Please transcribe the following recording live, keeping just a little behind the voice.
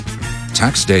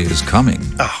Tax day is coming.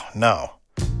 Oh, no.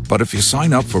 But if you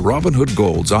sign up for Robinhood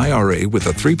Gold's IRA with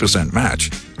a 3% match,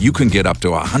 you can get up to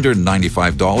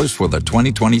 $195 for the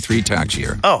 2023 tax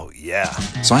year. Oh, yeah.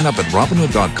 Sign up at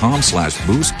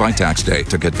Robinhood.com/boost by tax day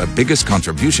to get the biggest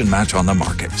contribution match on the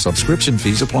market. Subscription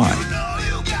fees apply.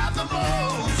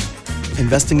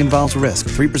 Investing involves risk.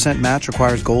 3% match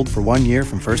requires gold for 1 year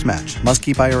from first match. Must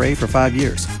keep IRA for 5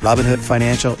 years. Robinhood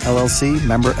Financial, LLC,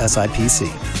 member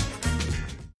SIPC.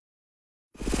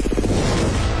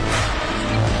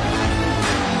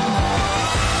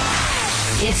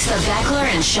 It's the Beckler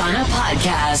and Seanna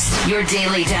podcast, your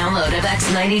daily download of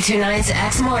X92.9's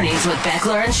X Mornings with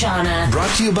Beckler and Seanna.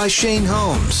 Brought to you by Shane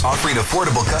Homes, offering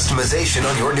affordable customization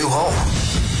on your new home.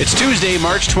 It's Tuesday,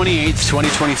 March 28th,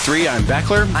 2023. I'm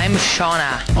Beckler. I'm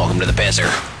Seanna. Welcome to the Bizzer.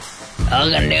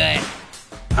 I'm gonna do it.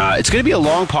 It's going to be a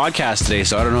long podcast today,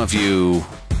 so I don't know if you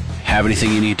have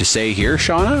anything you need to say here,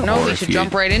 Seanna? No, we should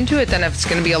jump right into it then if it's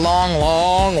going to be a long,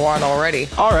 long one already.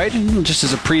 All right, just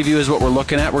as a preview is what we're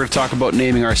looking at. We're going to talk about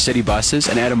naming our city buses,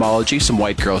 an etymology, some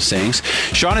white girl sayings.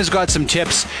 Seanna's got some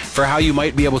tips for how you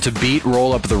might be able to beat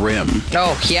Roll Up the Rim.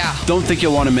 Oh, yeah. Don't think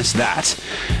you'll want to miss that.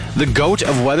 The goat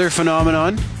of weather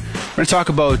phenomenon. We're going to talk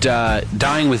about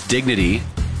dying with dignity.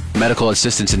 Medical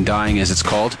assistance in dying, as it's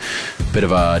called. Bit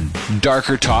of a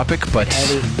darker topic, but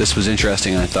this was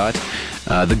interesting, I thought.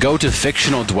 The goat of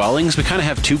fictional dwellings. We kind of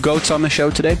have two goats on the show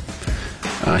today.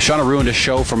 Shauna ruined a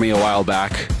show for me a while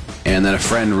back, and then a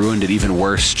friend ruined it even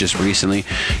worse just recently.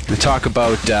 Going to talk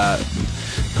about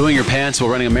pooing your pants while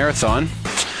running a marathon.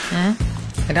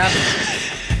 It happens.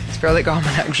 It's fairly common,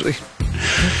 actually.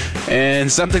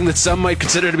 And something that some might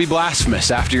consider to be blasphemous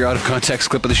after your out-of-context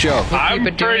clip of the show. I'm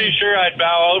pretty sure I'd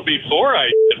bow out before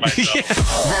I did myself. The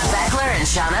Beckler and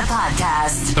Seanna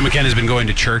podcast. So McKenna's been going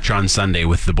to church on Sunday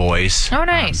with the boys. Oh,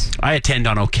 nice. I attend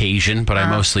on occasion, but I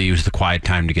mostly use the quiet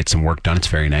time to get some work done. It's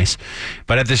very nice.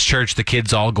 But at this church, the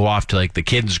kids all go off to like the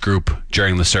kids group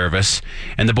during the service.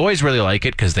 And the boys really like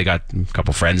it because they got a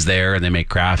couple friends there and they make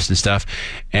crafts and stuff.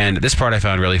 And this part I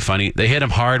found really funny. They hit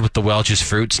them hard with the Welch's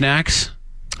fruit snacks.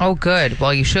 Oh, good.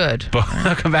 Well, you should. But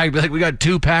I'll come back and be like, we got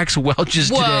 2 packs of Welch's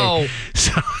today.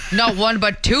 So, not 1,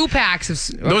 but 2 packs of...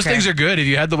 Okay. Those things are good. Have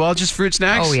you had the Welch's fruit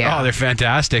snacks? Oh, yeah. Oh, they're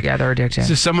fantastic. Yeah, they're addicting.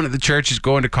 So someone at the church is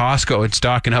going to Costco and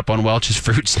stocking up on Welch's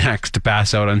fruit snacks to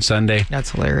pass out on Sunday. That's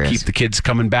hilarious. Keep the kids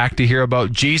coming back to hear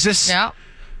about Jesus. Yeah.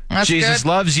 That's Jesus good.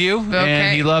 loves you,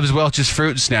 and he loves Welch's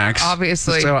fruit snacks.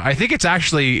 Obviously. So I think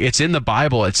it's in the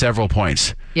Bible at several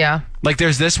points. Yeah. Like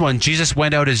there's this one, Jesus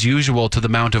went out as usual to the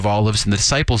Mount of Olives, and the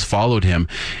disciples followed him,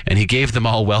 and he gave them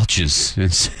all Welch's.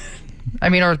 I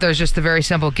mean, or there's just the very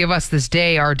simple, give us this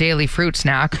day our daily fruit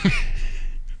snack.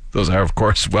 Those are, of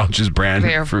course, Welch's brand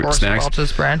They are, fruit of course, snacks.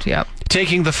 Welch's brand, yep.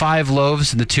 Taking the 5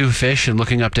 loaves and the 2 fish and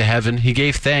looking up to heaven, he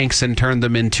gave thanks and turned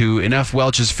them into enough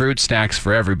Welch's fruit snacks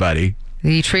for everybody.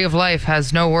 The tree of life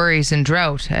has no worries in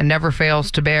drought and never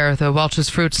fails to bear the Welch's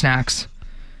fruit snacks.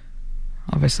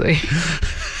 Obviously.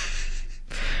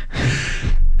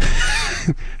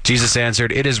 Jesus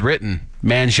answered, "It is written,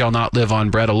 man shall not live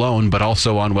on bread alone, but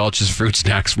also on Welch's fruit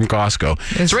snacks from Costco."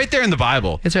 It's right there in the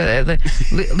Bible. It's right.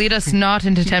 Lead us not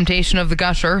into temptation of the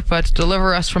gusher, but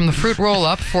deliver us from the fruit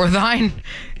roll-up, for thine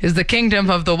is the kingdom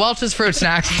of the Welch's fruit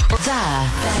snacks. The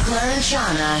Beckler and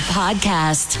Seanna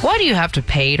podcast. Why do you have to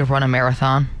pay to run a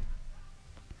marathon?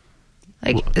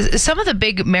 Like, some of the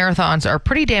big marathons are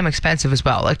pretty damn expensive as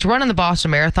well. Like, to run in the Boston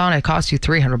Marathon, it costs you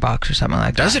 $300 or something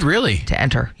like that. Does it really? To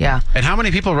enter, yeah. And how many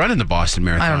people run in the Boston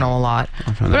Marathon? I don't know, a lot.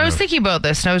 But I was thinking about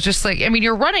this, and I was just like, I mean,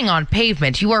 you're running on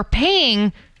pavement. You are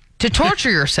paying to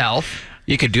torture yourself.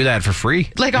 You could do that for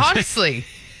free. Like, honestly.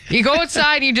 You go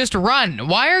outside and you just run.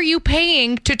 Why are you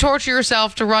paying to torture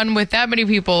yourself to run with that many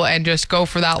people and just go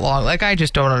for that long? Like, I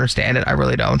just don't understand it. I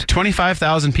really don't.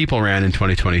 25,000 people ran in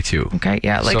 2022. Okay,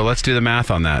 yeah. Like, so let's do the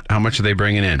math on that. How much are they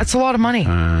bringing in? That's a lot of money.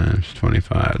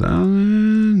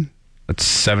 25,000.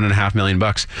 That's $7.5 million.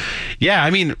 Yeah, I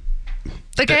mean,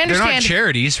 like, I understand. They're not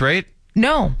charities, right?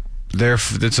 No.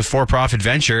 It's a for-profit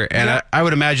venture, and I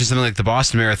would imagine something like the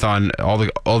Boston Marathon, all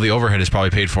the overhead is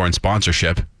probably paid for in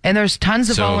sponsorship. And there's tons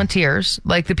of volunteers,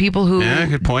 like the people who... Yeah,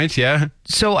 good point, yeah.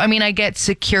 So, I mean, I get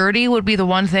security would be the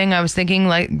one thing I was thinking,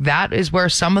 like, that is where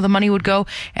some of the money would go,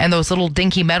 and those little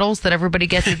dinky medals that everybody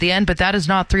gets at the end, but that is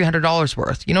not $300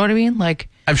 worth. You know what I mean? Like,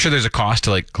 I'm sure there's a cost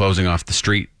to, like, closing off the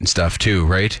street and stuff, too,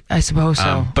 right? I suppose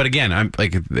so. But again, I'm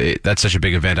like, that's such a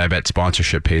big event, I bet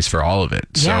sponsorship pays for all of it.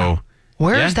 Yeah. So...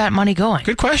 Where is that money going?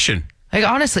 Good question. Like,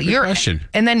 honestly, Good question.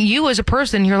 And then you as a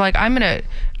person, you're like, I'm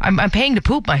paying to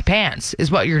poop my pants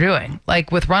is what you're doing.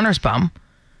 Like with Runner's Bum.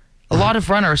 A lot of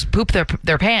runners poop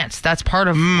their pants. That's part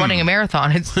of running a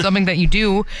marathon. It's something that you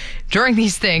do during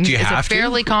these things. Do you it's have a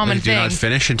fairly to? common Do you thing. not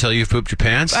finish until you've pooped your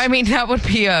pants? I mean, that would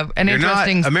be an You're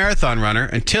interesting... not a marathon runner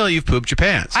until you've pooped your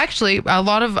pants. Actually,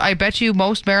 I bet you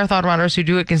most marathon runners who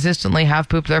do it consistently have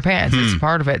pooped their pants. It's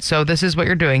part of it. So this is what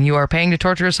you're doing. You are paying to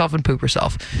torture yourself and poop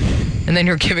yourself. And then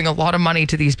you're giving a lot of money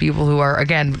to these people who are,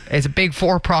 again, it's a big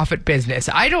for-profit business.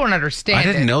 I don't understand I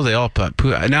didn't know they all poop.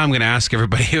 Now I'm going to ask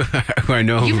everybody who I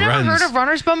know You've who never runs. heard of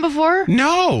runner's bum before?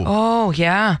 No. Oh,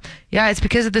 yeah. Yeah, it's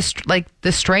because of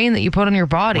the strain that you put on your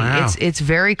body. Wow. It's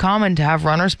very common to have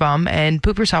runner's bum and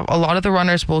poop yourself. A lot of the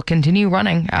runners will continue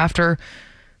running after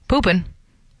pooping.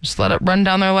 Just let it run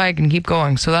down their leg and keep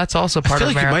going. So that's also part I feel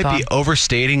of like marathon. you might be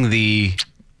overstating the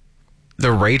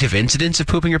rate of incidence of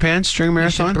pooping your pants during a You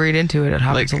marathon. should breathe into it. It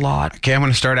happens a lot. Okay, I'm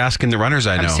going to start asking the runners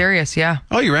I know. I'm serious, yeah.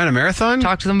 Oh, you ran a marathon?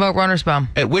 Talk to them about runner's bum.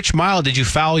 At which mile did you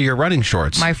foul your running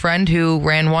shorts? My friend who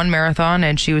ran one marathon,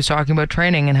 and she was talking about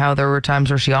training and how there were times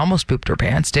where she almost pooped her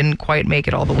pants. Didn't quite make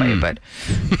it all the way, but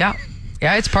yeah.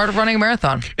 Yeah, it's part of running a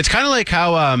marathon. It's kind of like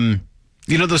how,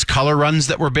 those color runs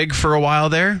that were big for a while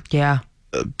there? Yeah.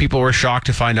 People were shocked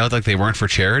to find out like they weren't for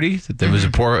charity, that there was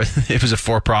it was a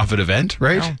for-profit event,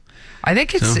 right? No. I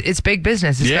think it's big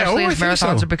business, especially as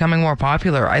marathons are becoming more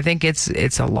popular. I think it's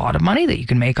a lot of money that you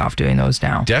can make off doing those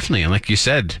now. Definitely, and like you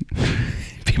said,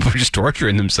 people are just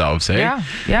torturing themselves, hey?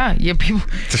 Yeah. People,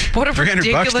 what a $300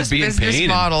 ridiculous to be in business pain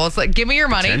model. It's like, give me your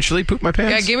money. Potentially poop my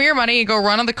pants. Yeah, give me your money and go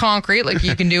run on the concrete like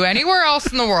you can do anywhere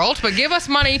else in the world, but give us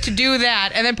money to do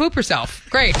that and then poop yourself.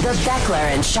 Great. The Beckler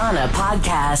and Seanna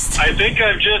podcast. I think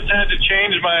I've just had to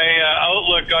change my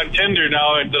outlook on Tinder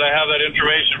now that I have that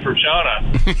information from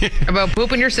Shauna. About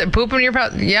pooping your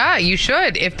pants. Yeah, you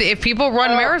should. If people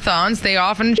run marathons, they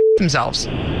often themselves.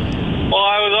 Well,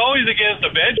 I was always against the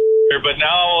bed but now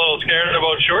I'm a little scared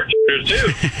about short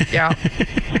too. Yeah.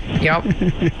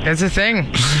 Yep. That's a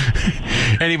thing.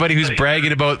 Anybody who's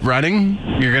bragging about running,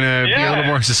 you're going to be a little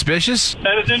more suspicious?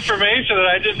 That is information that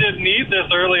I just didn't need this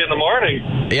early in the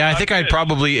morning. Yeah, I think I'd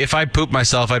probably, if I poop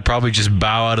myself, I'd probably just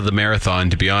bow out of the marathon,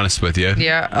 to be honest with you.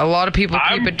 Yeah, a lot of people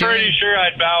keep it doing. I'm pretty sure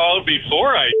I'd bow out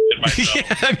before I shit myself.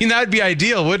 Yeah, I mean, that would be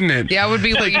ideal, wouldn't it? Yeah, it would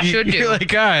be what you should do. You're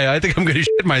like, I think I'm going to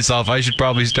shit myself. I should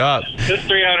probably stop. This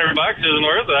 $300 isn't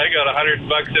worth it. I got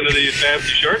 $100 into these fancy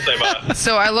shorts I bought.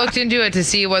 So I looked into it to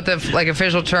see what the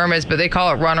official term is, but they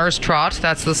call it runner's trot.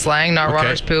 That's the slang, not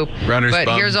runner's poop. Runner's But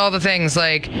bum. here's all the things,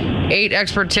 like 8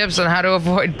 expert tips on how to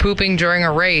avoid pooping during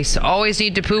a race. Always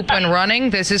need to poop when running.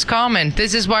 This is common.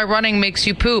 This is why running makes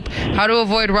you poop. How to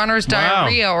avoid runner's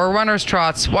diarrhea or runner's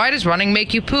trots. Why does running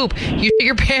make you poop? You shit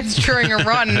your pants during a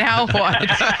run. Now what?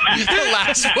 The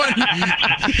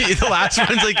last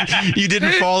one's like you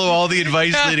didn't follow all the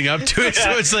advice leading up to it,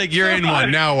 so it's like you're in one.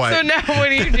 Now what? So now what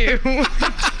do you do?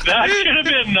 That should have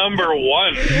been number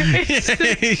one.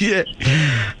 Yeah.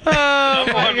 Oh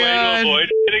Number my one way to God. avoid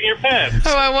shitting your pants.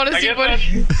 Oh, I want to see guess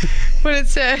what it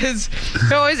says.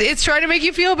 No, it's trying to make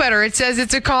you feel better. It says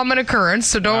it's a common occurrence,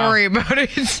 so don't worry about it.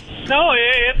 No,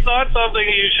 it's not something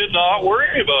you should not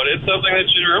worry about. It's something that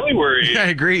should really worry you. I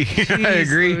agree. I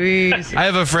agree. Louise. I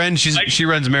have a friend. She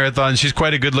runs marathons. She's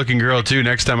quite a good-looking girl too.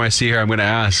 Next time I see her, I'm going to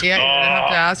ask. Yeah, you're going to have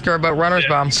to ask her about runner's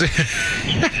bums. So,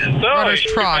 Runner's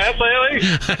you trot. pants lately?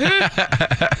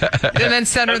 And then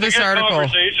send her That's this a good article.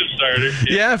 conversation starter.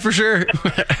 Yeah, for sure.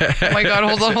 Oh my God,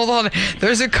 hold on.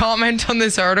 There's a comment on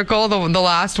this article, the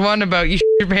last one about you shit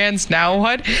your pants, now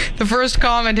what? The first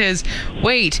comment is,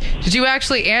 wait, did you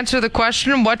actually answer the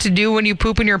question what to do when you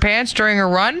poop in your pants during a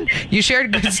run? You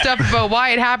shared good stuff about why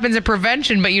it happens in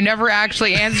prevention, but you never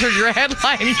actually answered your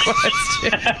headline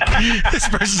question. This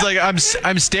person's like,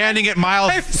 I'm standing at mile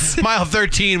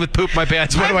 13 with poop in my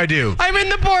pants. What do I do? I'm in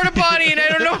the porta potty and I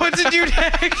don't know what to do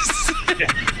next.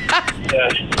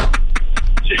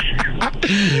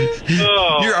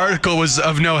 Oh, Your article was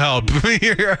of no help.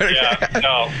 yeah,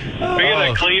 no. We got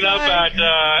a cleanup at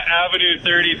Avenue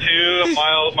 32,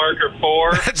 mile marker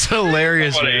 4. That's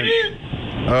hilarious, man.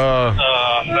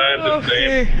 That's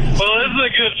insane. Well, this is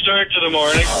a good start to the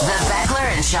morning. The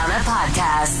Beckler and Seanna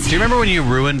podcast. Do you remember when you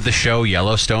ruined the show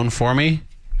Yellowstone for me?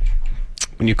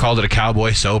 When you called it a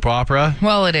cowboy soap opera?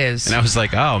 Well, it is. And I was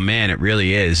like, oh man, it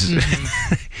really is.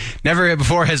 Never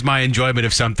before has my enjoyment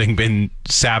of something been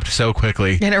sapped so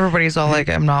quickly. And everybody's all like,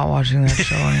 I'm not watching that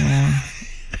show anymore.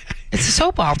 It's a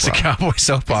soap opera. It's a cowboy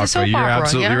soap opera. soap You're opera,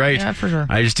 absolutely yeah, right. yeah, for sure.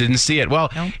 I just didn't see it. Well,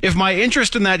 Nope. if my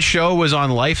interest in that show was on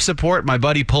life support, my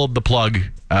buddy pulled the plug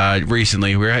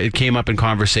recently. Where it came up in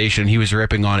conversation. He was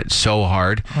ripping on it so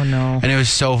hard. Oh, no. And it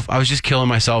was I was just killing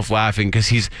myself laughing because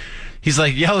he's He's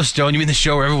like, Yellowstone, you mean the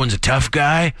show where everyone's a tough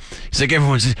guy? He's like,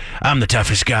 I'm the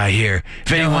toughest guy here.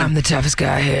 I'm the toughest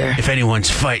guy here. If anyone's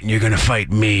fighting, you're going to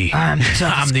fight me. I'm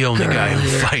the only guy who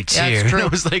fights here. True. And I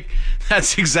was like,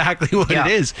 that's exactly what it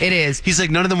is. It is. He's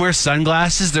like, none of them wear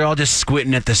sunglasses. They're all just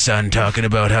squinting at the sun, talking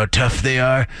about how tough they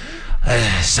are.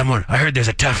 I heard there's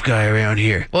a tough guy around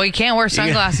here. Well, you can't wear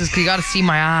sunglasses because you got to see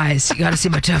my eyes. You got to see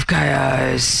my tough guy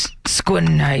eyes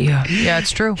squinting at you. Yeah,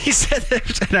 it's true. He said,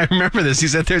 and I remember this. He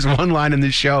said, there's one line in the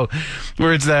show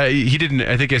where it's he didn't.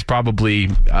 I think it's probably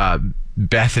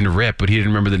Beth and Rip, but he didn't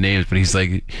remember the names. But he's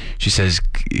like, she says,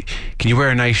 "Can you wear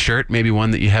a nice shirt? Maybe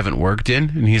one that you haven't worked in."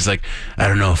 And he's like, "I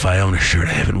don't know if I own a shirt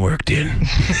I haven't worked in."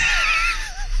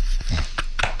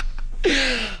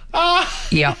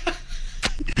 Yeah.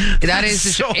 That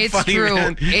is so it's funny, true.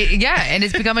 Man. And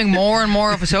it's becoming more and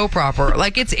more of a soap opera.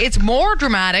 Like it's more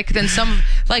dramatic than some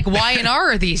like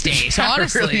Y&R these days,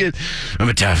 honestly. Really is. I'm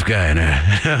a tough guy and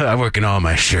I work in all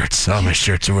my shirts. All my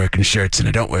shirts are working shirts and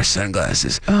I don't wear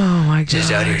sunglasses. Oh my god.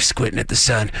 Just out here squinting at the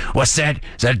sun. What's that?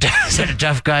 Is that a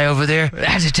tough guy over there?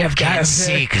 That's a tough guy. Can't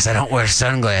see because I don't wear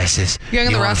sunglasses. Young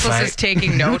and the Restless is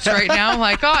taking notes right now.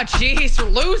 Like, oh jeez, we're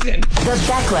losing. The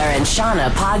Beckler and Seanna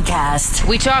podcast.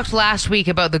 We talked last week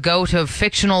about the GOAT of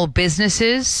fictional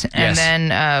businesses and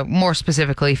then more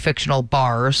specifically fictional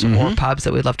bars or pubs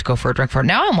that we'd love to go for a drink for.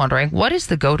 Now I'm wondering, what is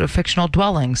the GOAT of fictional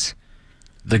dwellings?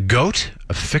 The GOAT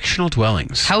of fictional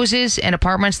dwellings. Houses and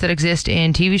apartments that exist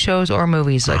in TV shows or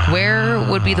movies. Like, where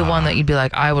would be the one that you'd be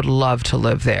like, I would love to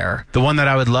live there? The one that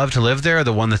I would love to live there, or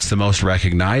the one that's the most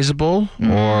recognizable?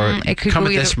 Or it could come go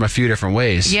at this either- from a few different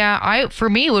ways. Yeah, for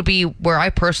me, it would be where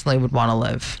I personally would want to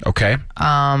live. Okay.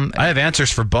 I have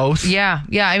answers for both. Yeah.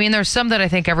 I mean, there's some that I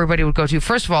think everybody would go to.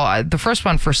 First of all, the first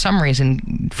one, for some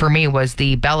reason, for me, was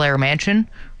the Bel Air Mansion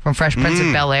from Fresh Prince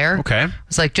of Bel Air. Okay.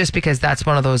 It's like, just because that's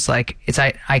one of those, like, it's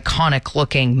an iconic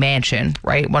looking mansion,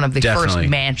 right? One of the Definitely. first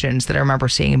mansions that I remember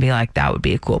seeing and being like, that would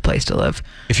be a cool place to live.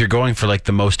 If you're going for like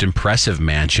the most impressive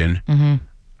mansion,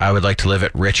 I would like to live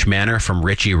at Rich Manor from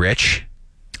Richie Rich.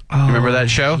 Oh, Remember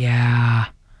that show? Yeah.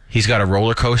 He's got a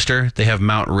roller coaster. They have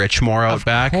Mount Richmore out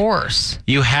back. Of course.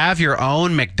 You have your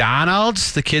own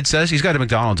McDonald's, the kid says. He's got a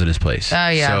McDonald's in his place.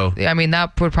 Yeah. So I mean,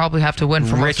 that would probably have to win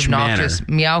for Rich most obnoxious.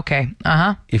 Manor. Yeah, okay.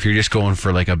 Uh-huh. if you're just going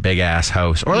for like a big ass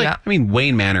house. Or like, Yeah. I mean,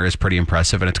 Wayne Manor is pretty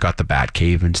impressive and it's got the Bat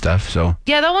Cave and stuff. So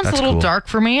Yeah, that one's That's a little cool. dark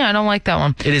for me. I don't like that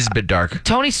one. it is a bit dark.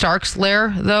 Tony Stark's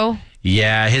lair, though.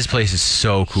 Yeah, his place is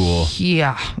so cool.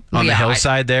 Yeah. On the Yeah,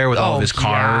 hillside there with all of his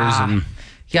cars yeah.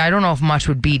 Yeah, I don't know if much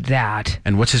would beat that.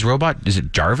 and what's his robot? Is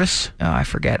it Jarvis? Oh, I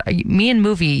forget. Me and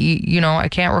movie, you know, I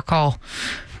can't recall.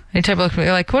 Anytime I look at me,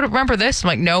 like, what, remember this? I'm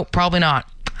like, no, probably not.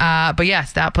 But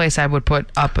yes, that place I would put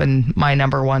up in my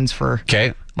number ones for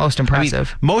Okay. most impressive.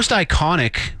 I mean, most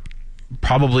iconic,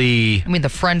 probably, I mean, the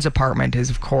Friends apartment is,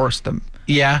 of course, the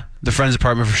the Friends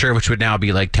apartment for sure, which would now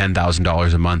be like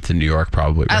 $10,000 a month in New York,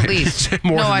 probably. at Right? least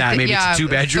More no, than I that. think, Maybe yeah, it's a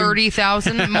 2-bedroom.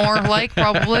 30,000 more, like,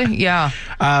 probably. Yeah.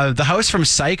 The house from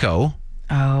Psycho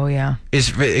Oh yeah. is,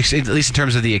 at least in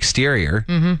terms of the exterior,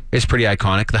 is pretty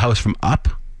iconic. The house from Up,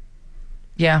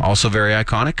 Yeah. also very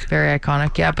iconic. Very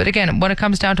iconic. Yeah, but again, when it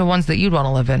comes down to ones that you'd want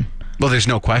to live in, Well, there's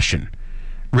no question.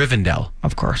 Rivendell,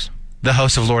 of course. the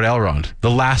house of Lord Elrond,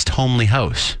 the last homely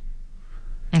house.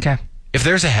 Okay. If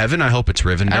there's a heaven, I hope it's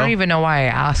Rivendell. I don't even know why I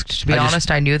asked. To be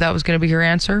honest, I knew that was going to be your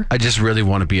answer. I just really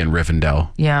want to be in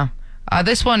Rivendell. Yeah.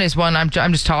 This one is one, I'm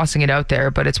just tossing it out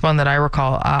there, but it's one that I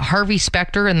recall. Harvey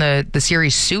Specter in the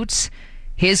series Suits,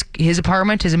 his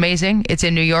apartment is amazing. It's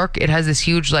in New York. It has this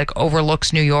huge, like,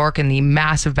 overlooks New York and the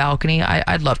massive balcony.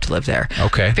 I'd love to live there.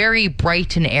 Okay. Very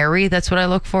bright and airy. That's what I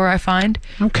look for, I find.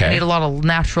 Okay. I need a lot of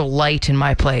natural light in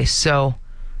my place. So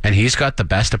And he's got the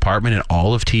best apartment in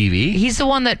all of TV. he's the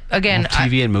one that, again, All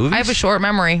TV and movies? I have a short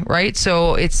memory, right?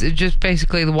 So it's just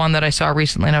basically the one that I saw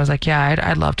recently, and I was like, yeah,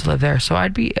 I'd love to live there. So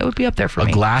it would be up there for A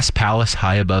me. glass palace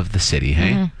high above the city,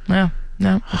 hey? No,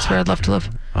 that's where I'd love to live.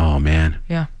 Oh, man.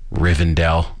 Yeah.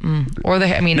 Rivendell. Or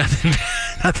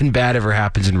Nothing bad ever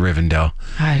happens in Rivendell.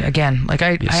 I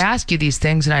ask you these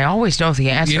things, and I always know the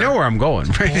answer. You know where I'm going,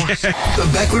 right? The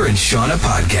Beckler and Seanna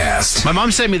podcast. My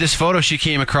mom sent me this photo she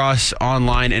came across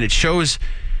online, and it shows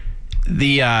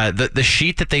the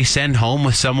sheet that they send home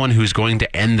with someone who's going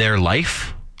to end their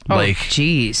life. Oh, like,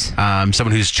 jeez.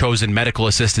 someone who's chosen medical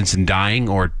assistance in dying,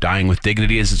 or dying with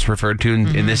dignity, as it's referred to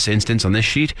in this instance on this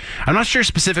sheet. I'm not sure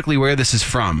specifically where this is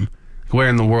from, where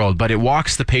in the world, but it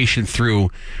walks the patient through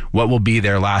what will be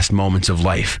their last moments of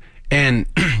life. And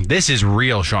this is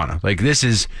real, Shauna. Like, this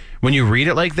is, when you read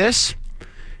it like this,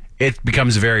 it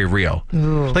becomes very real.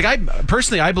 Ooh. Like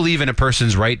I believe in a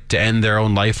person's right to end their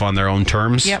own life on their own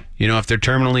terms. Yep. If they're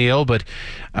terminally ill, but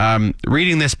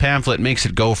reading this pamphlet makes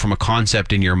it go from a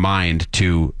concept in your mind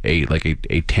to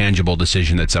a tangible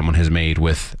decision that someone has made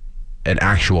with an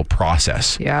actual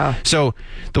process. Yeah. So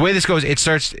the way this goes, it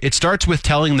starts with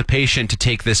telling the patient to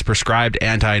take this prescribed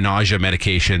anti-nausea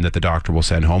medication that the doctor will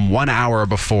send home 1 hour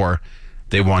before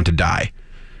they want to die.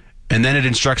 And then it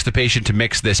instructs the patient to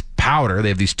mix this powder. They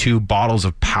have these 2 bottles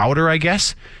of powder, I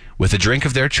guess, with a drink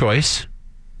of their choice,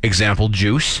 example,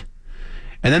 juice.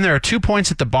 And then there are 2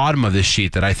 points at the bottom of this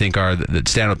sheet that I think that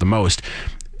stand out the most.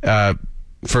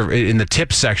 In the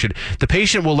tips section, the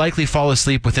patient will likely fall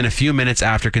asleep within a few minutes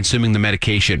after consuming the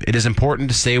medication. It is important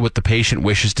to say what the patient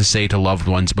wishes to say to loved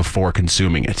ones before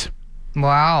consuming it.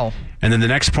 Wow. And then the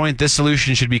next point, this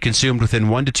solution should be consumed within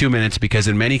 1 to 2 minutes because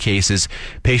in many cases,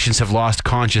 patients have lost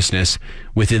consciousness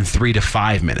within 3 to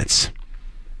 5 minutes.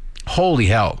 Holy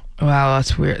hell. Wow,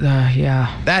 that's weird.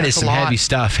 Yeah. That is some heavy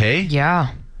stuff, hey?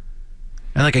 Yeah.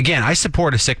 And again, I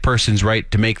support a sick person's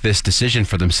right to make this decision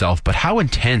for themselves, but how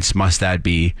intense must that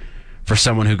be for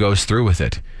someone who goes through with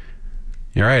it?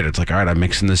 You're right. It's like, all right, I'm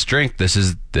mixing this drink. This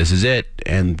is it.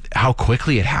 And how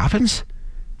quickly it happens?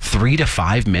 3 to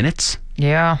 5 minutes?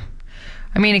 Yeah.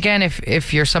 I mean, again,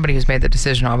 if you're somebody who's made the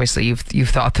decision, obviously you've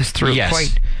thought this through.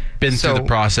 Yes. Been through the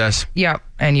process. Yeah.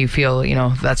 And you feel,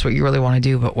 that's what you really want to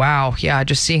do. But wow, yeah,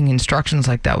 just seeing instructions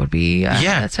like that would be,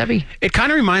 that's heavy. It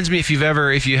kind of reminds me if you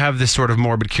have this sort of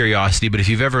morbid curiosity, but if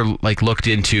you've ever looked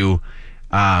into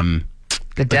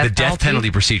the death penalty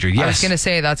procedure. Yes. I was going to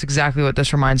say that's exactly what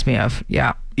this reminds me of.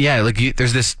 Yeah. Yeah,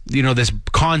 there's this, this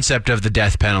concept of the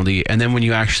death penalty, and then when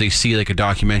you actually see a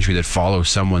documentary that follows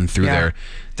someone through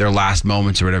their last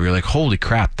moments or whatever, you're like, holy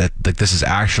crap, that this is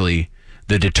actually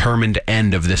the determined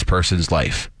end of this person's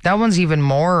life. That one's even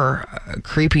more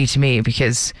creepy to me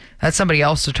because that's somebody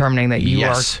else determining that you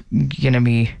are going to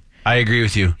be. I agree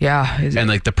with you. Yeah. And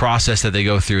the process that they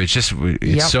go through,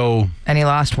 it's so... Any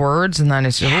last words? And then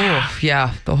it's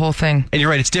just, the whole thing. And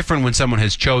you're right, it's different when someone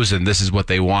has chosen this is what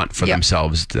they want for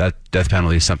themselves. That death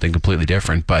penalty is something completely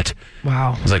different, but...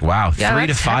 Wow. It's 3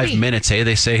 to 5 minutes, hey?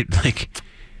 They say,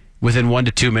 within 1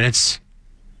 to 2 minutes,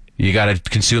 you got to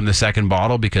consume the second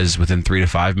bottle because within 3 to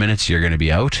 5 minutes, you're going to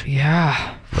be out.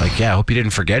 Yeah. I hope you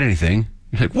didn't forget anything.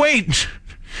 You're like, wait!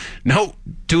 No,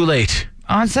 too late.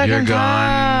 On second You're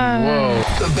gone. Whoa.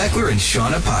 The Beckler and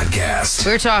Seanna podcast.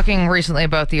 We were talking recently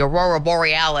about the Aurora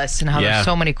Borealis and how there's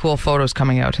so many cool photos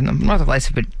coming out, and the Northern Lights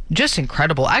have been just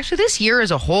incredible. Actually, this year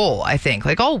as a whole, I think,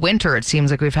 all winter, it seems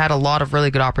like we've had a lot of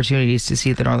really good opportunities to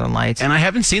see the Northern Lights. And I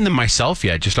haven't seen them myself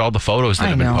yet, just all the photos that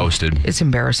have been posted. It's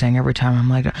embarrassing every time I'm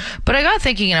like, but I got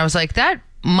thinking and I was like, that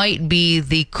might be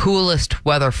the coolest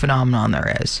weather phenomenon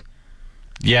there is.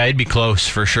 Yeah, it'd be close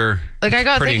for sure. I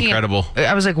got pretty thinking, incredible.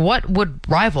 I was like, what would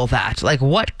rival that?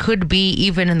 What could be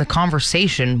even in the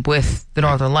conversation with the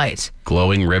Northern Lights?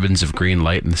 Glowing ribbons of green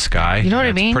light in the sky. You know what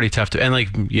I mean? It's pretty tough to...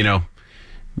 And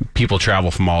people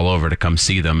travel from all over to come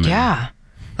see them. Yeah.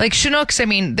 Chinooks, I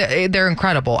mean, they're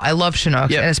incredible. I love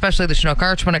Chinooks, and especially the Chinook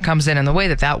Arch when it comes in, and the way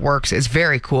that works is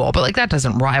very cool. But that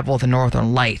doesn't rival the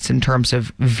Northern Lights in terms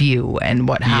of view and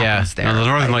what happens there. No, the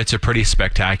Northern Lights are pretty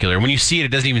spectacular. When you see it, it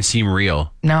doesn't even seem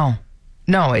real. No,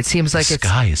 it seems like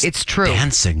it's true.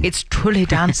 Dancing. It's truly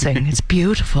dancing. It's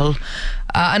beautiful.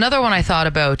 Another one I thought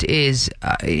about is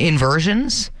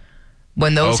inversions.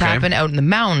 When those happen out in the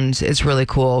mountains, it's really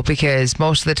cool because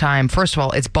most of the time, first of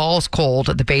all, it's balls cold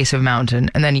at the base of a mountain,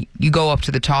 and then you go up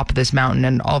to the top of this mountain,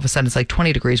 and all of a sudden it's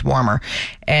 20 degrees warmer.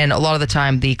 And a lot of the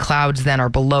time, the clouds then are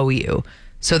below you.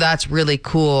 So that's really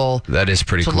cool. That is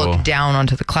pretty cool. To look down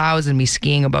onto the clouds and be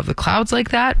skiing above the clouds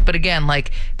like that. But again,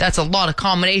 that's a lot of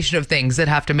combination of things that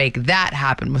have to make that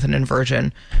happen with an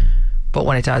inversion. But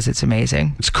when it does, it's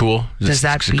amazing. It's cool. Is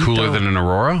it cooler than an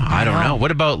aurora? I don't know. What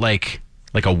about like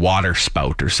a water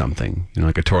spout or something?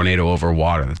 Like a tornado over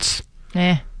water. That's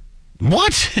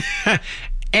what?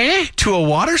 To a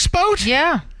water spout?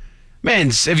 Yeah. Man,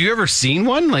 have you ever seen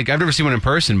one? I've never seen one in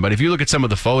person, but if you look at some of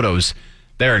the photos,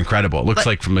 they're incredible. It looks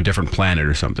like from a different planet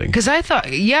or something. Because I thought,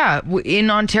 in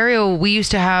Ontario, we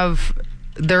used to have,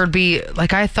 there'd be,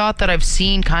 I thought that I've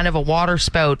seen kind of a water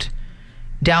spout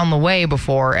down the way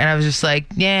before, and I was just like,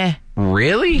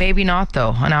 really? Maybe not,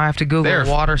 though. Now I have to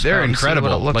Google water spout. They're incredible.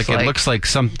 And see what it looks like. It looks like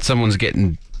someone's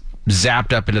getting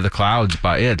zapped up into the clouds,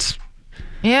 but it's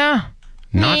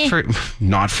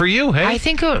not for you. Hey, I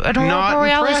think Aurora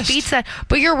Borealis beats that.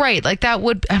 But you're right. That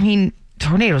would. I mean,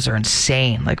 tornadoes are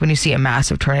insane. When you see a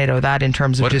massive tornado, that in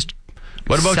terms of just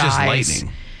what about size, just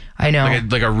lightning? I know,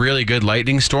 like a really good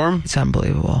lightning storm. It's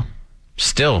unbelievable.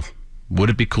 Still, Would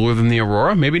it be cooler than the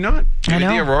aurora? Maybe not. Maybe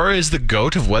the aurora is the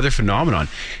goat of weather phenomenon.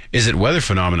 Is it weather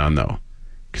phenomenon, though?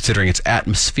 Considering it's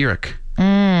atmospheric. You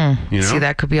know? See,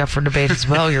 that could be up for debate as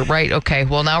well. You're right. Okay,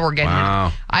 well, now we're getting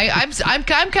it. I'm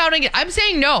counting it. I'm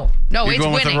saying no. No, You're it's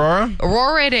going winning. with Aurora?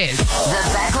 Aurora it is. The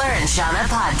Beckler and Seanna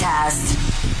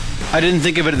podcast. I didn't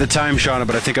think of it at the time, Shauna,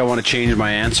 but I think I want to change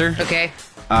my answer. Okay.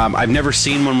 I've never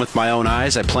seen one with my own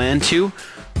eyes. I plan to,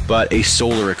 but a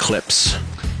solar eclipse.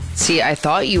 See, I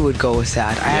thought you would go with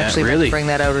that. I actually meant to bring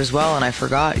that out as well, and I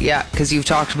forgot. Yeah, because you've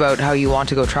talked about how you want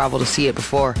to go travel to see it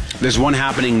before. There's one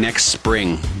happening next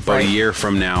spring, about a year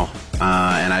from now,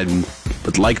 and I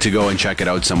would like to go and check it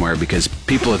out somewhere because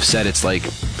people have said it's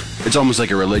almost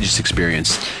like a religious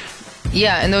experience.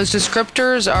 Yeah, and those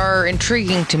descriptors are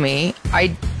intriguing to me.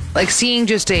 I like seeing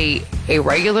just a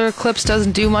regular eclipse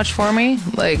doesn't do much for me.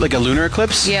 Like a lunar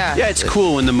eclipse? Yeah. Yeah, it's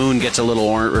cool when the moon gets a little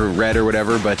orange or red or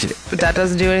whatever, but that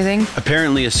doesn't do anything?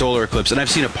 Apparently a solar eclipse, and I've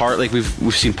seen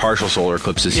we've seen partial solar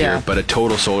eclipses here, but a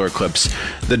total solar eclipse,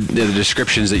 the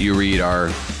descriptions that you read are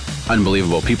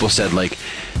unbelievable. People said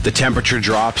the temperature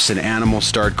drops and animals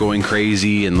start going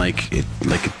crazy and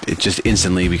it just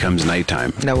instantly becomes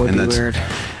nighttime. That would be weird.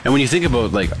 And when you think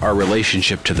about our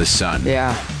relationship to the sun.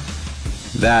 Yeah.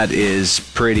 That is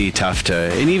pretty tough to,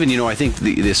 and even, I think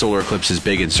the solar eclipse is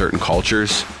big in certain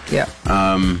cultures. Yeah.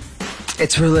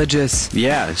 It's religious.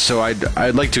 Yeah, so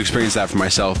I'd like to experience that for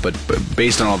myself, but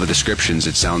based on all the descriptions,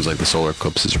 it sounds like the solar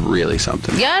eclipse is really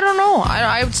something. Yeah, I don't know.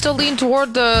 I would still lean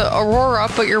toward the aurora,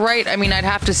 but you're right. I mean, I'd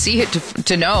have to see it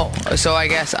to know. So I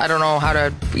guess I don't know how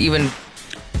to even.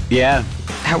 Yeah.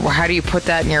 How do you put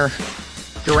that in your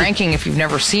ranking if you've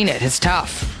never seen it? It's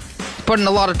tough. Putting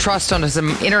a lot of trust onto some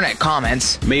internet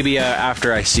comments. Maybe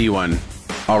after I see one,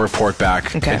 I'll report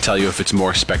back and tell you if it's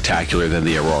more spectacular than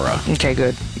the aurora. Okay,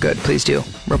 good. Please do.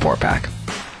 Report back.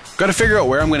 Got to figure out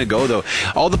where I'm going to go, though.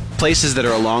 All the places that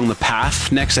are along the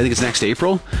path I think it's next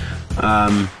April,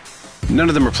 none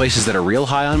of them are places that are real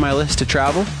high on my list to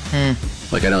travel. I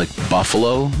know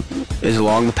Buffalo is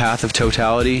along the path of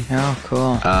totality. Oh,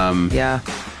 cool. Yeah.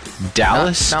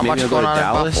 Dallas. Not much going on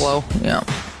in Buffalo. Yeah.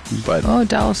 But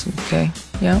Dallas. Okay.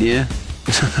 Yeah. Yeah.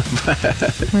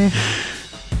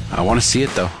 I want to see it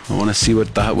though. I want to see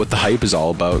what the hype is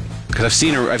all about because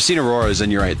I've seen auroras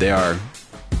and you're right, they are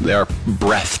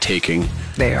breathtaking.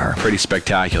 They are pretty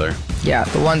spectacular. Yeah,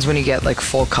 the ones when you get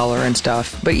full color and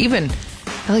stuff. But even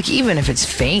if it's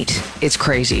faint, it's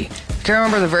crazy. I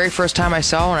remember the very first time I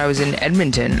saw when I was in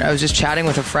Edmonton. I was just chatting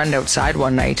with a friend outside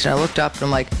one night and I looked up and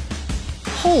I'm like,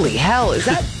 holy hell, is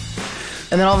that?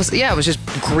 And then all of a sudden, it was just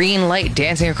green light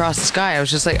dancing across the sky. I was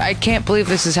just like, I can't believe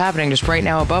this is happening just right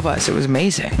now above us. It was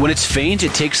amazing. When it's faint,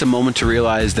 it takes a moment to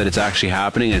realize that it's actually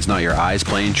happening and it's not your eyes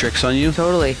playing tricks on you.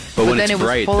 Totally. But when then it's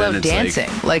bright, it was full then of it's dancing.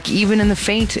 Even in the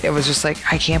faint, it was just like,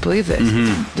 I can't believe this.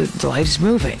 Mm-hmm. The light is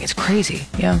moving. It's crazy.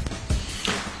 Yeah.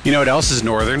 You know what else is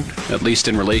northern, at least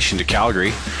in relation to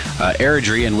Calgary?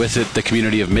 Airdrie, and with it, the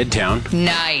community of Midtown.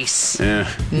 Nice. Yeah.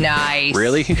 Nice.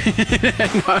 Really?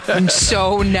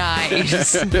 So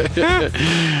nice.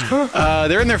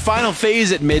 They're in their final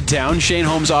phase at Midtown. Shane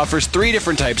Homes offers 3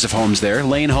 different types of homes there.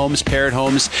 Lane homes, paired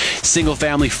homes,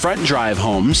 single-family front drive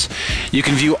homes. You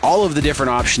can view all of the different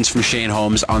options from Shane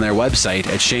Homes on their website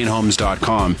at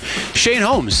shanehomes.com. Shane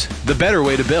Homes, the better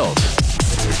way to build.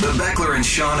 The Beckler and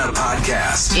Seanna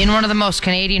podcast. In one of the most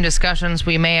Canadian discussions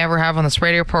we may ever have on this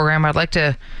radio program, I'd like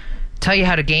to tell you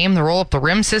how to game the roll up the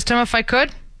rim system if I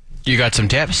could. You got some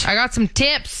tips? I got some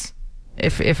tips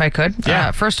if I could.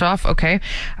 Yeah. First off, okay.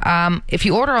 If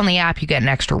you order on the app, you get an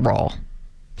extra roll.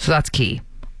 So that's key.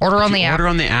 Order on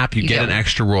the app, you get an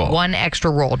extra roll. 1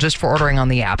 extra roll just for ordering on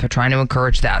the app. They're trying to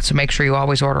encourage that. So make sure you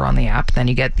always order on the app. Then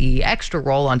you get the extra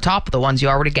roll on top of the ones you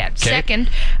already get. Okay. Second,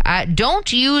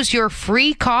 don't use your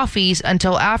free coffees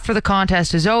until after the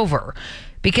contest is over.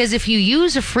 Because if you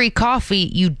use a free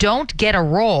coffee, you don't get a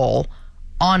roll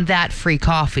on that free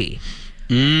coffee.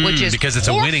 Which is because it's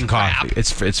a winning coffee.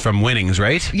 It's from winnings,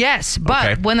 right? Yes,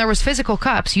 but when there was physical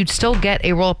cups, you'd still get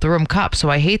a roll up the room cup. So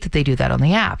I hate that they do that on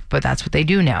the app, but that's what they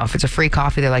do now. If it's a free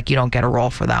coffee, they're like, you don't get a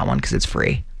roll for that one because it's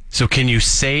free. So can you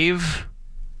save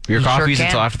your coffees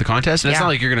until after the contest? And it's not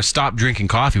like you're going to stop drinking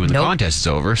coffee when the contest is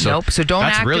over. So So don't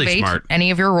that's activate really smart. any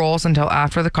of your rolls until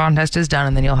after the contest is done,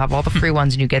 and then you'll have all the free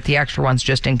ones, and you get the extra ones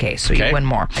just in case, so you win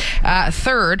more.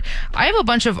 Third, I have a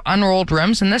bunch of unrolled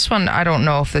rims, and this one, I don't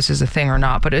know if this is a thing or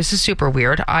not, but this is super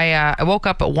weird. I woke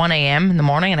up at 1 a.m. in the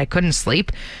morning, and I couldn't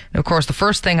sleep. And of course, the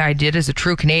first thing I did as a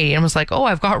true Canadian was like,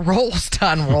 I've got rolls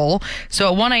to unroll. So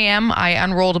at 1 a.m., I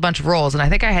unrolled a bunch of rolls, and I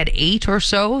think I had 8 or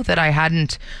so that I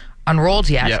hadn't unrolled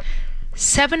yet. Yep.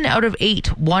 7 out of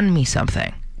 8 won me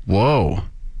something. Whoa.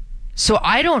 So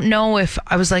I don't know if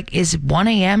I was like, is 1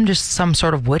 a.m. just some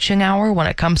sort of witching hour when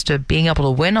it comes to being able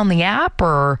to win on the app,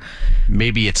 or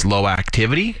maybe it's low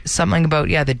activity. something about,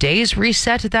 the day's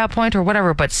reset at that point or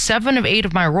whatever. But 7 of 8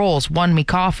 of my rolls won me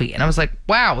coffee. And I was like,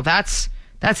 wow, that's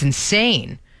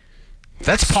insane.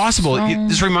 That's possible.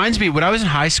 This reminds me, when I was in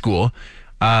high school,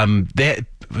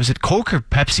 was it Coke or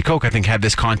Pepsi? Coke, I think, had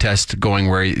this contest going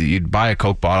where you'd buy a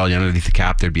Coke bottle, and underneath the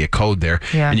cap there'd be a code there,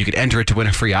 and you could enter it to win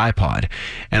a free iPod.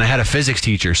 And I had a physics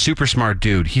teacher, super smart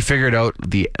dude. He figured out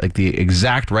the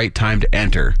exact right time to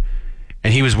enter,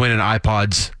 and he was winning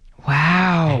iPods.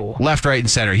 Wow. Left, right, and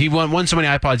center. He won so many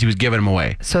iPods, he was giving them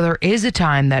away. So there is a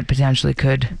time that potentially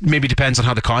could. Maybe depends on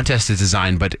how the contest is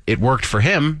designed, but it worked for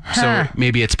him. So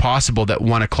maybe it's possible that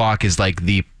 1 o'clock is like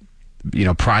the,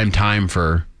 prime time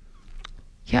for.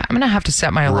 Yeah, I'm going to have to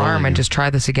set my alarm and just try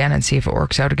this again and see if it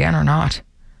works out again or not.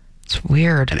 It's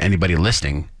weird. And anybody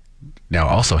listening now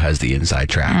also has the inside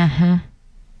track. Mm-hmm.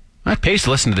 It pays to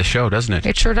listen to the show, doesn't it?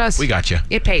 It sure does. We got you.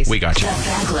 It pays. We got you. The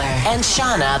Beckler and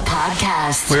Seanna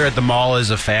podcast. We were at the mall as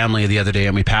a family the other day,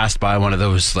 and we passed by one of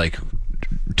those like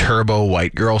turbo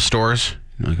white girl stores.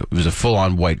 It was a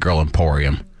full-on white girl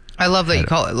emporium. I love that you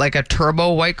call it like a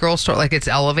turbo white girl store, like it's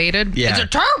elevated. Yeah. It's a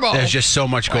turbo. There's just so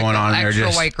much going on there.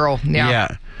 Extra white girl.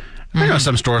 Yeah. I know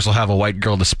some stores will have a white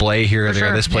girl display here or there.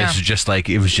 Sure, This place was just like,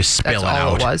 it was just spilling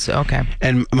out. That's all it was. Okay.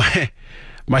 And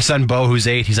my son Bo, who's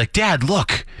 8, he's like, Dad,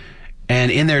 look. And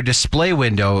in their display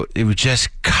window, it was just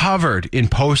covered in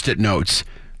Post-it notes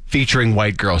featuring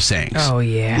white girl sayings. Oh,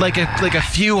 yeah. Like a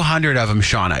few hundred of them,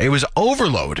 Shauna. It was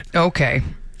overload. Okay.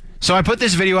 So I put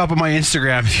this video up on my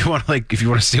Instagram if you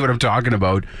want to see what I'm talking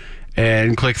about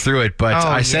and click through it. But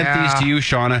I sent these to you,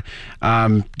 Shauna.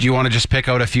 Do you want to just pick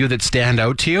out a few that stand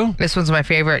out to you? This one's my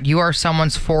favorite. You are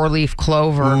someone's 4-leaf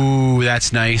clover. Ooh,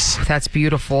 that's nice. That's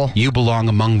beautiful. You belong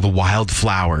among the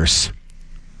wildflowers.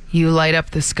 You light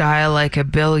up the sky like a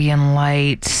billion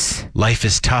lights. Life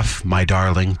is tough, my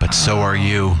darling, but so are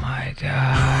you. Oh, my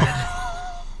God.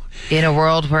 In a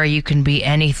world where you can be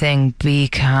anything, be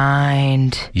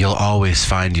kind. You'll always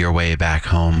find your way back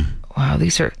home. Wow,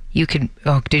 these are... You can...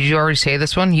 Oh, did you already say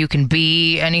this one? You can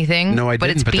be anything? No, I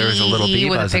didn't, but there was a little bee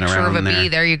with a buzzing picture of a around bee. there.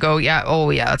 There you go. Yeah. Oh,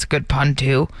 yeah, that's a good pun,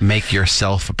 too. Make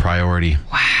yourself a priority.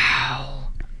 Wow.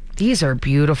 These are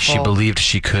beautiful. She believed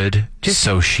she could,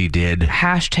 so she did.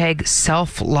 Hashtag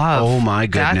self-love. Oh, my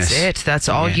goodness. That's it. That's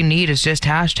all you need is just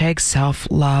hashtag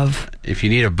self-love. If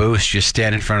you need a boost, just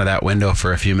stand in front of that window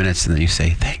for a few minutes and then you say,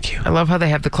 thank you. I love how they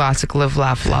have the classic live,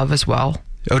 laugh, love as well.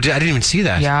 Oh, I didn't even see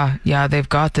that. Yeah, they've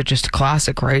got the just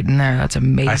classic right in there. That's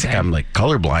amazing. I think I'm like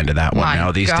colorblind to that one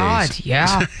now these days.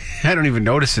 Yeah. I don't even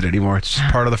notice it anymore. It's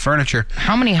just part of the furniture.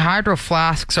 How many hydro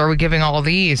flasks are we giving all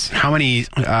these? How many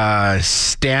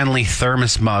Stanley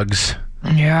thermos mugs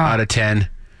out of 10?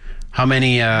 How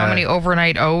many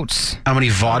overnight oats? How many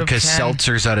vodka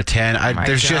seltzers out of 10?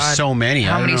 There's just so many.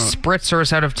 How many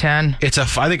spritzers out of 10? I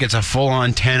think it's a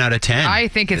full-on 10 out of 10. I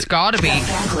think it's got to be. The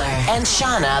Beckler and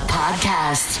Seanna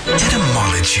podcast.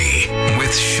 Etymology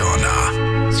with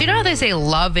Shauna. So you know how they say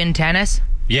love in tennis?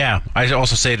 Yeah, I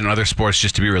also say it in other sports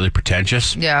just to be really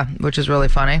pretentious. Yeah, which is really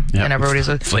funny. Yep. And everybody's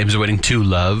like, Flames are winning 2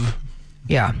 love.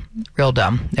 Yeah, real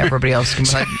dumb. Everybody else can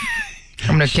be like,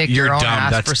 I'm going to kick your own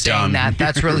ass for saying that.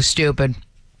 That's really stupid.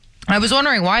 I was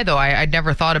wondering why, though. I'd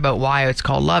never thought about why it's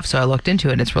called love, so I looked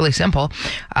into it. It's really simple.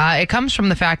 It comes from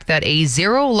the fact that a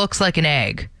 0 looks like an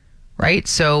egg, right?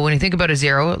 So when you think about a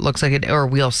 0, it looks like it, or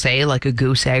we'll say like a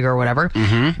goose egg or whatever.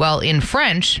 Mm-hmm. Well, in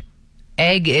French,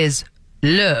 egg is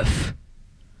l'œuf.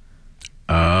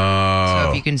 Oh. So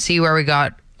if you can see where we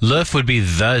got... L'œuf would be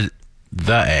the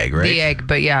egg, right? The egg,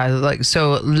 but yeah, like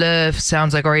so l'œuf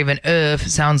sounds like, or even œuf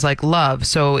sounds like love.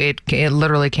 So it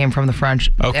literally came from the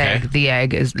French egg. The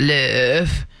egg is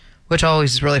l'œuf, which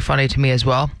always is really funny to me as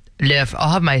well. L'œuf.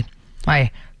 I'll have my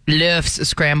l'œufs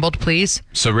scrambled, please.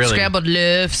 So really, scrambled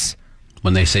l'œufs.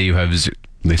 When they say you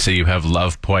have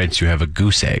love points, you have a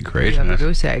goose egg, right? You have a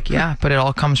goose egg, yeah. But it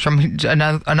all comes from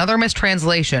another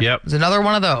mistranslation. Yep, it's another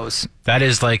one of those. That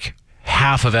is like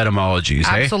half of etymologies,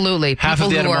 absolutely. Half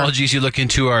of the etymologies you look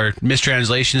into are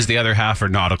mistranslations, the other half are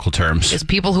nautical terms. It's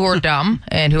people who are dumb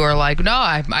and who are like, no,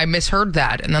 I misheard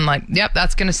that. And then like, yep,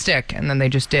 that's going to stick. And then they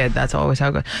just did. That's always how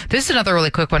it goes. This is another really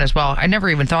quick one as well. I never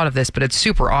even thought of this, but it's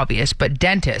super obvious. But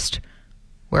dentist,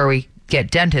 where we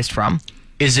get dentist from.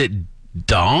 Is it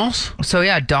dents? So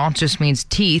yeah, dents just means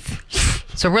teeth.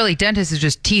 So really, dentist is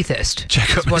just teethist.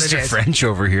 Check out Mr. French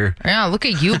over here. Yeah, look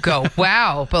at you go.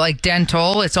 Wow. But like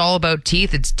dental, it's all about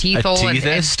teeth. It's teethal. A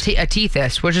teethist? A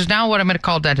teethist, which is now what I'm going to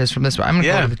call dentist from this. I'm going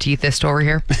to go to the teethist over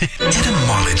here.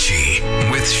 Etymology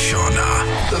with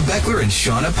Shauna. The Beckler and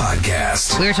Seanna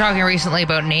podcast. We were talking recently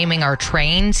about naming our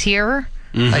trains here,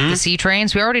 like the C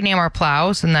trains. We already name our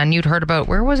plows, and then you'd heard about,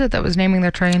 where was it that was naming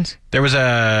their trains? There was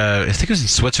I think it was in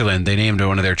Switzerland. They named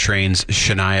one of their trains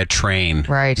Shania Train.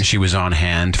 Right. And she was on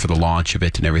hand for the launch of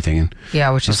it and everything. Yeah,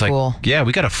 which is Like, cool. yeah,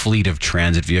 we got a fleet of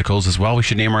transit vehicles as well. We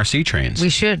should name our C trains. We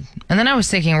should. And then I was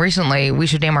thinking recently we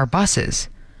should name our buses.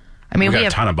 I mean, we got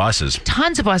have a ton of buses.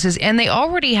 Tons of buses, and they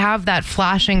already have that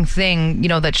flashing thing,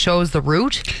 that shows the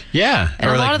route. Yeah,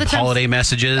 And or a lot like of the times- holiday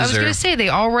messages. I was going to say, they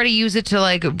already use it to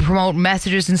like promote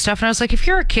messages and stuff. And I was like, if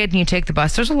you're a kid and you take the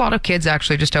bus, there's a lot of kids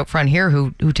actually just out front here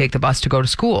who take the bus to go to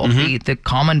school, the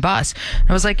common bus. And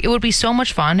I was like, it would be so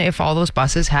much fun if all those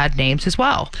buses had names as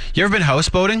well. You ever been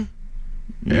houseboating?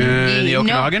 In the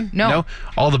Okanagan? No.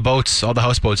 All the boats, all the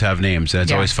houseboats have names, and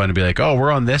it's Yeah. always fun to be like, oh, we're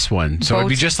on this one. So it'd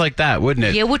be Boats- just like that, wouldn't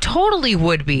it? Yeah, it totally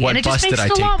would be. What and it bus just makes did I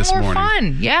it a take lot this more morning?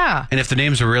 fun. Yeah. And if the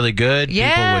names were really good,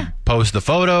 Yeah. people would post the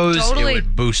photos. Totally. It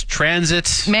would boost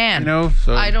transit. Man,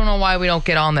 So I don't know why we don't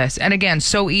get on this. And again,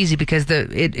 so easy because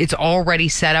it's already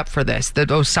set up for this.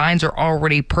 Those signs are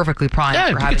already perfectly primed Yeah,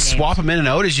 for you having could names. swap them in and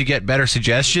out as you get better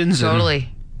suggestions. and- Totally.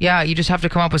 Yeah, you just have to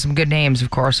come up with some good names, of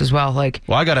course, as well. Like,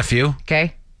 Well, I got a few.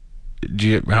 okay,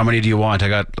 How many do you want? I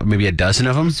got maybe a dozen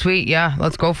of them. sweet. Yeah,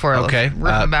 let's go for it. Okay, Let's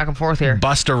rip them back and forth here.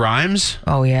 Busta Rhymes.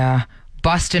 Oh, yeah.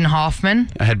 Bustin'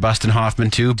 Hoffman. I had Bustin' Hoffman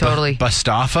too. Totally.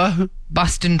 Bustafa.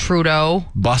 Bustin' Trudeau.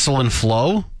 Bustle and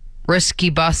Flow.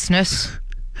 Risky Busness.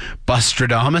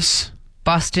 Bustradamus.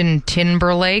 Bustin'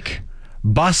 Timberlake.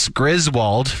 Bus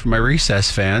Griswold for my recess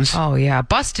fans. Oh, yeah.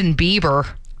 Bustin' Bieber.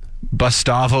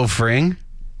 Bustavo Fring.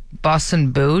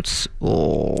 Bustin' Boots.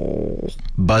 Oh.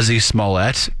 Buzzy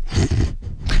Smollett.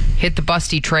 Hit the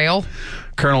Busty Trail.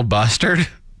 Colonel Bustard.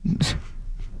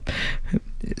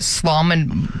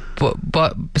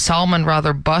 Salmon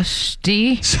rather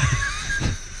Busty.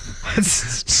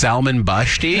 Salmon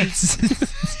Bushty.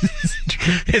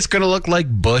 It's going to look like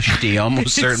Bushty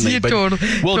almost certainly. Yeah, But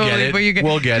we'll get it. But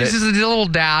We'll get This it. is a little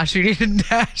dash. You need a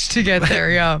dash to get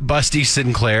there, yeah. Busty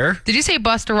Sinclair. Did you say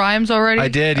Busta Rhymes already? I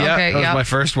did, yeah. Okay, That was my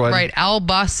first one. Right,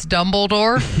 Albus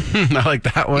Dumbledore. I like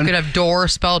that You one. could have door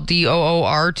spelled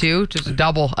Door too. Just a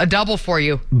double for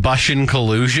you. Bushin'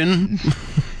 Collusion.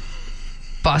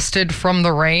 Busted from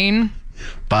the rain.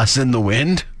 Bus in the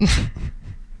Wind.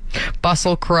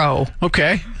 Bustle Crow.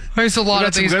 Okay. There's a lot We got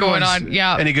of some things good going ones. on.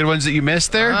 Yeah. Any good ones that you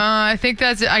missed there? I think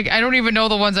that's it. I don't even know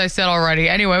the ones I said already.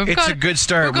 Anyway, It's a good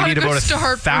start. we've We got need a good about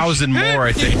start for 1,000 more,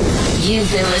 I think.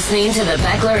 You've been listening to the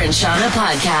Beckler and Seanna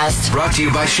podcast. Brought to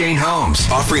you by Shane Homes,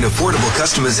 offering affordable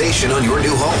customization on your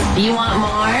new home. You want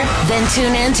more? Then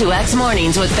tune in to X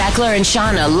Mornings with Beckler and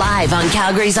Seanna live on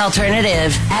Calgary's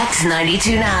Alternative,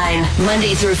 X929.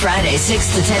 Monday through Friday,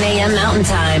 6 to 10 a.m. Mountain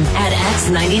Time at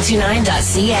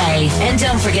x929.ca. And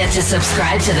don't forget to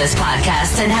subscribe to this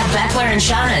podcast and have Beckler and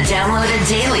Seanna downloaded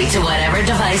daily to whatever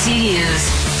device you use.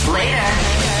 Later.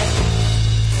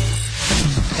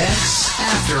 X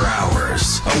After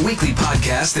Hours, a weekly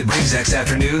podcast that brings X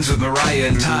Afternoons with Mariah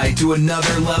and Ty to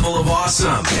another level of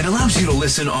awesome and allows you to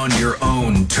listen on your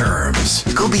own terms.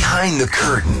 Go behind the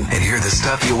curtain and hear the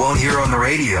stuff you won't hear on the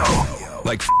radio.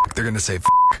 Like they're gonna say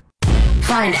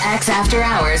Find X After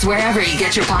Hours wherever you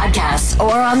get your podcasts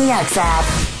or on the X app.